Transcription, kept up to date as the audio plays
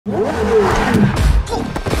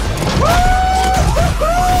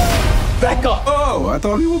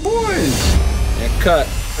thought we were boys. Yeah, cut.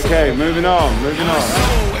 Okay, moving on.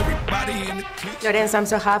 Lorenzo, I'm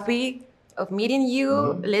so happy of meeting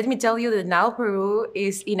you. Let me tell you that now Peru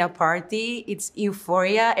is in a party. It's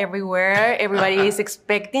euphoria everywhere. Everybody is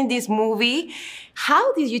expecting this movie.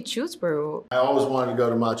 How did you choose Peru? I always wanted to go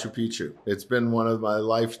to Machu Picchu. It's been one of my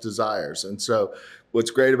life's desires. And so what's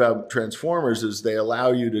great about Transformers is they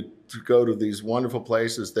allow you to go to these wonderful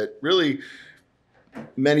places that really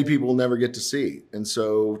many people never get to see. And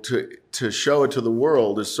so to show it to the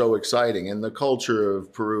world is so exciting. And the culture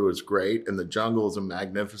of Peru is great, and the jungles are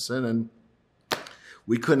magnificent, and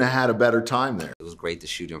we couldn't have had a better time there. It was great to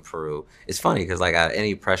shoot in Peru. It's funny because like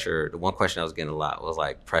any pressure, the one question I was getting a lot was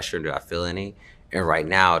like, pressure, do I feel any? And right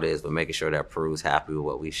now it is, but making sure that Peru's happy with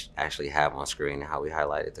what we actually have on screen and how we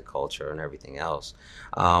highlighted the culture and everything else.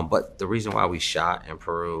 But the reason why we shot in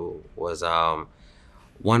Peru was,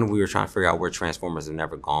 one, we were trying to figure out where Transformers have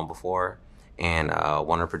never gone before. And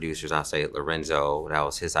one of the producers, I'll say Lorenzo, that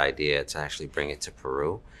was his idea to actually bring it to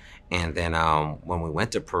Peru. And then when we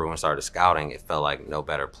went to Peru and started scouting, it felt like no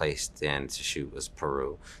better place than to shoot was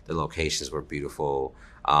Peru. The locations were beautiful.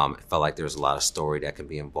 It felt like there was a lot of story that could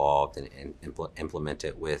be involved and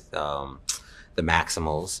implemented with the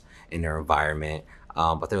Maximals in their environment.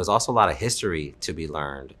 But there was also a lot of history to be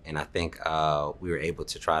learned. And I think we were able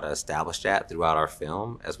to try to establish that throughout our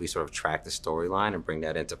film as we sort of track the storyline and bring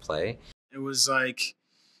that into play. It was like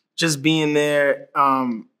just being there.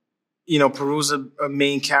 You know, Peru's a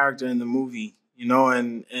main character in the movie, you know,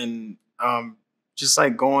 and just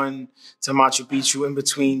like going to Machu Picchu in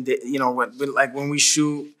between, you know, like when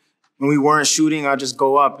we weren't shooting, I'd just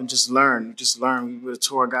go up and just learn. We were a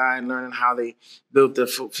tour guide, learning how they built the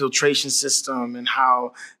filtration system and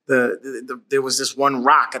how there was this one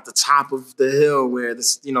rock at the top of the hill where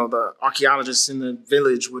this, you know, the archaeologists in the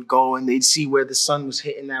village would go and they'd see where the sun was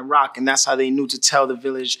hitting that rock. And that's how they knew to tell the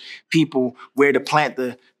village people where to plant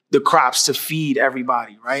the crops to feed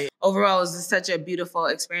everybody, right? Overall, it was just such a beautiful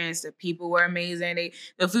experience. The people were amazing.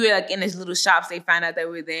 If we were like in these little shops, they found out that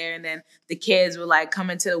we were there, and then the kids were like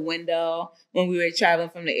coming to the window when we were traveling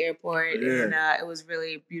from the airport, and it was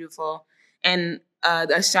really beautiful. And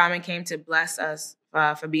a shaman came to bless us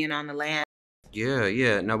for being on the land.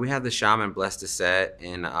 Yeah. No, we had the shaman bless the set,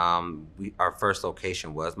 and our first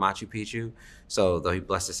location was Machu Picchu. So though he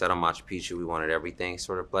blessed the set on Machu Picchu, we wanted everything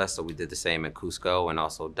sort of blessed. So we did the same in Cusco, and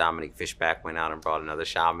also Dominique Fishback went out and brought another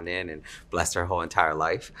shaman in and blessed her whole entire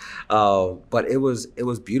life. But it was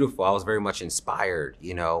beautiful. I was very much inspired.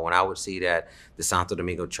 You know, when I would see that the Santo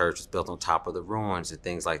Domingo Church was built on top of the ruins and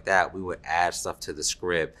things like that, we would add stuff to the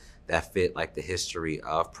script that fit like the history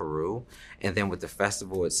of Peru. And then with the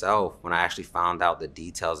festival itself, when I actually found out the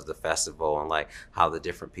details of the festival and like how the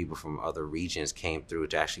different people from other regions came through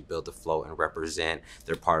to actually build the float and represent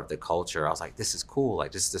their part of the culture, I was like, this is cool.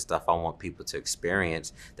 Like, this is the stuff I want people to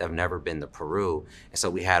experience that have never been to Peru. And so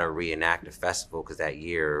we had to reenact the festival because that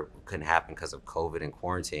year couldn't happen because of COVID and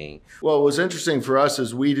quarantine. Well, what was interesting for us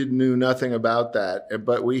is we knew nothing about that,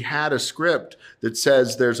 but we had a script that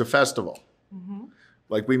says there's a festival.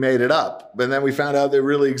 Like, we made it up, but then we found out it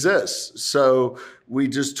really exists. So we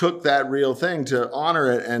just took that real thing to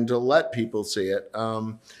honor it and to let people see it.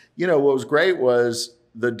 You know, what was great was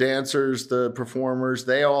the dancers, the performers,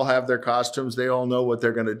 they all have their costumes. They all know what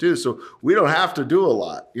they're going to do. So we don't have to do a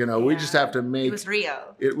lot. You know, we just have to make it was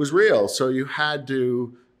real. It was real. So you had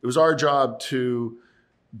to, it was our job to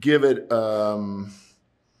give it, bring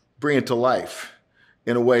it to life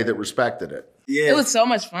in a way that respected it. Yeah. It was so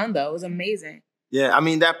much fun, though. It was amazing. Yeah, I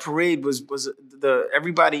mean, that parade was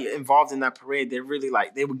everybody involved in that parade, they really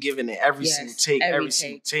they were giving it every single take.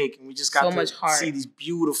 And we just got to see these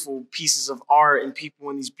beautiful pieces of art and people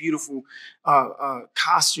in these beautiful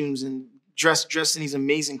costumes and dressed in these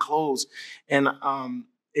amazing clothes. And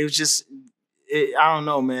it was just, I don't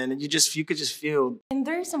know, man. You could just feel. And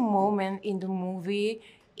there's a moment in the movie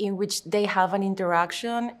in which they have an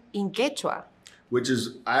interaction in Quechua. Which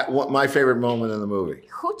is my favorite moment in the movie.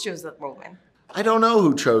 Who chose that moment? I don't know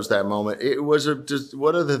who chose that moment. It was just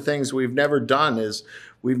one of the things we've never done is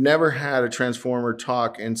we've never had a Transformer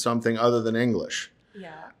talk in something other than English.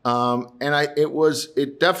 Yeah. And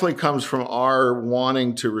it definitely comes from our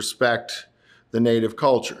wanting to respect the native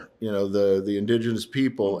culture, you know, the indigenous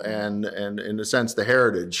people and in a sense the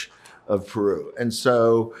heritage of Peru. And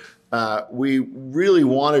so we really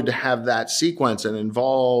wanted to have that sequence and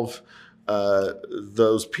involve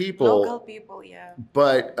those people. Local people, yeah.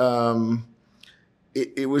 But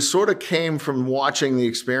it was sort of came from watching the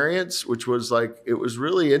experience, which was like, it was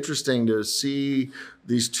really interesting to see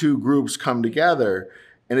these two groups come together.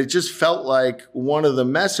 And it just felt like one of the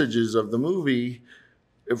messages of the movie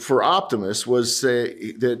for Optimus was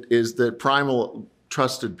that Primal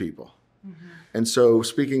trusted people. And so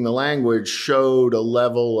speaking the language showed a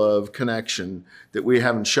level of connection that we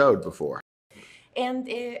haven't showed before. And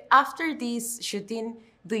after this shooting,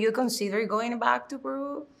 do you consider going back to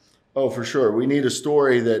Peru? Oh, for sure. We need a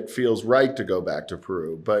story that feels right to go back to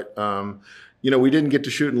Peru. But, you know, we didn't get to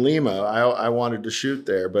shoot in Lima. I wanted to shoot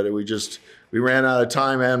there, but we ran out of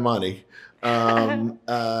time and money. You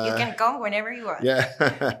can come whenever you want.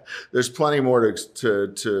 Yeah, there's plenty more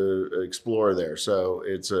to explore there. So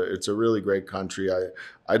it's a really great country.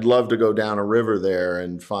 I'd love to go down a river there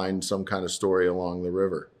and find some kind of story along the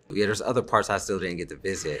river. Yeah, there's other parts I still didn't get to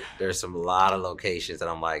visit. There's a lot of locations that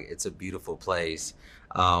I'm like, it's a beautiful place.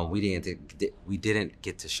 We didn't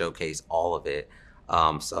get to showcase all of it.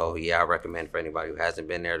 So yeah, I recommend for anybody who hasn't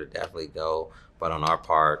been there to definitely go. But on our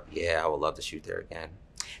part, yeah, I would love to shoot there again.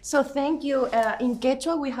 So thank you. In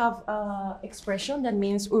Quechua, we have expression that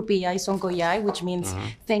means Urpillay Soncoyay, which means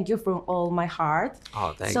thank you from all my heart.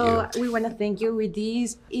 Oh, thank you. So we want to thank you with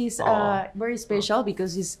this. Is very special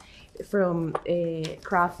because it's from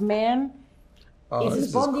Craftsman. Oh, It's this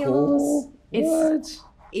is Bondiolos. cool. What?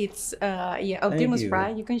 It's yeah, Optimus you.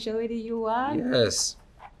 Prime. You can show it if you want. Yes.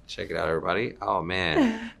 Check it out, everybody. Oh,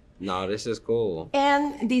 man. No, this is cool.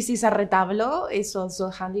 And this is a retablo. It's also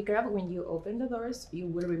handicraft. When you open the doors, you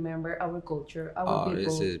will remember our culture, our people.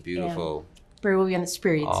 This is beautiful. Peruvian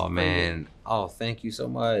spirit. Oh, man. Oh, thank you so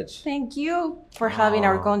much. Thank you for having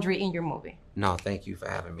our country in your movie. No, thank you for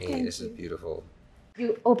having me. Thank This is beautiful.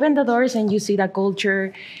 You open the doors and you see the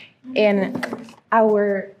culture and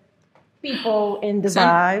our people and the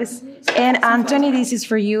vibes. And Anthony, this is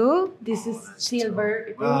for you. This is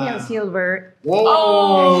silver, Peruvian silver.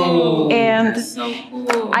 Whoa! And So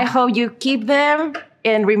cool. I hope you keep them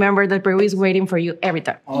and remember that Peru is waiting for you every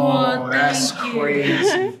time. Oh, that's thank you.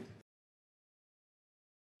 crazy.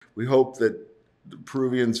 We hope that the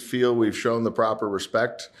Peruvians feel we've shown the proper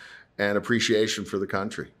respect and appreciation for the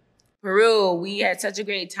country. Peru, we had such a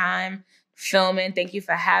great time filming. Thank you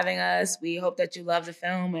for having us. We hope that you love the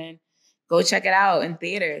film and go check it out in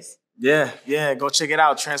theaters. Yeah, go check it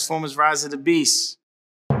out. Transformers Rise of the Beast.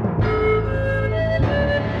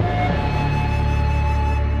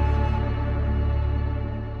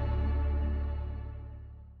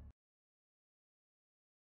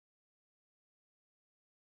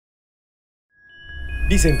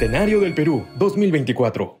 Bicentenario del Perú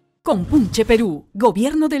 2024. Compunche Perú,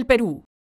 Gobierno del Perú.